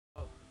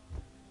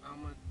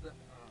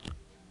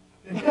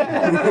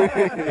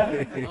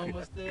On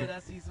my stud, I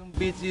see some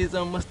bitches.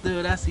 On my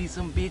stud, I see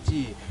some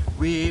bitches.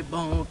 Red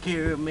bone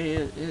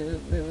caramel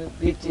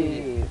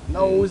bitches.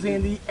 Nose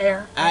in the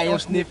air. I am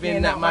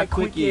sniffing out my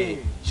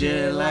quickie.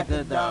 Just like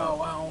a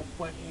dog. I don't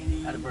fucking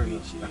need How the bird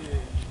bitches.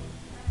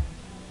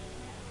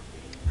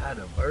 How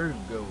the bird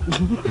go?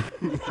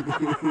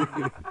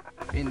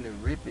 In the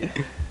rip it.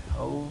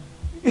 Oh.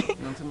 You know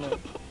what I'm talking about?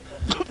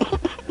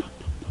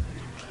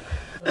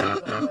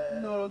 You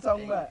know what I'm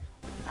talking about?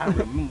 I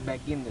remember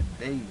back in the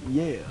day.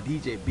 Yeah.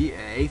 DJ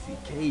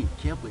B-L-A-C-K,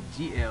 kept a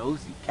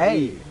G-L-O-C-K.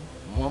 Hey.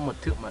 Mama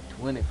took my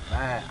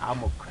 25,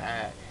 I'ma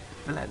cry.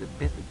 Feel like the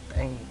best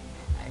thing.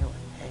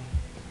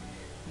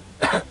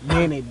 Hey.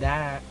 Then it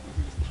died.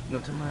 You know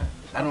what I'm talking about?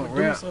 I don't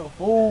rap,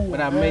 but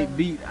I make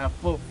beat. I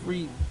fuck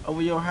free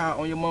over your house,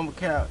 on your mama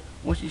couch.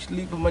 Once you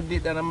sleep with my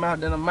dick, then I'm out,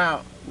 then I'm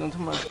out. You know what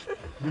I'm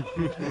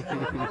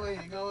talking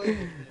about? Go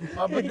ahead.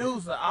 My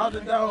producer, all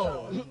the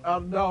dog. All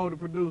the dog, the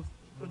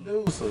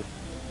producer.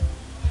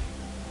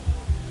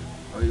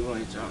 Oh, you wanna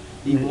hit y'all?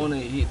 He wanna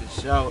hit the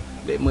shot.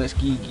 Let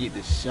Muskie get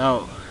the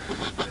shot.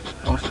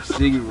 On some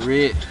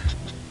cigarette.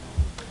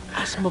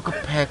 I smoke a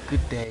pack a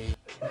day.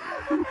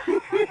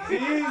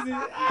 Easy.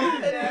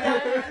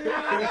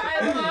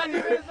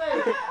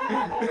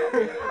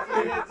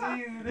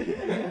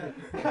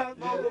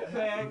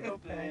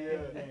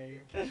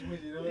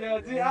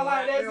 Yeah, I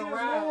like that shit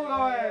smooth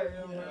on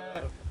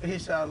it.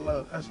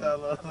 Inshallah.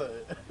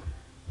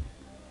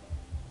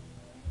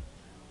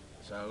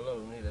 Shallow,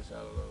 me that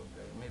shallow,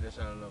 okay? Me that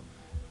shallow.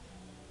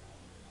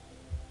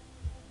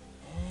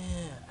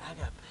 Yeah, I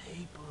got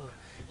paper.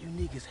 You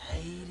niggas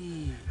hate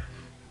it.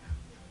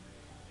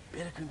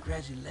 Better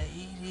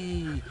congratulate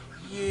it.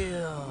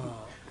 Yeah.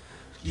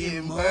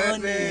 Get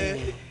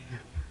money.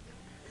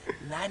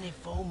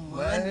 94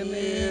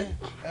 money.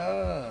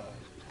 Yeah,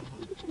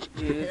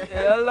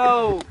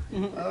 hello. I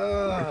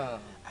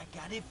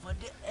got it for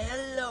the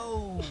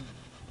hello.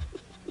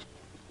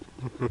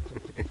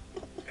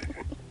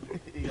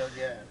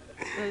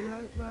 They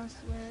like my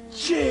swag.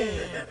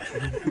 Yeah.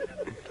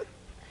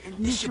 And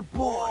this your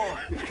boy,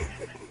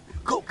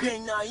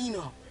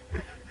 Cocaineiena.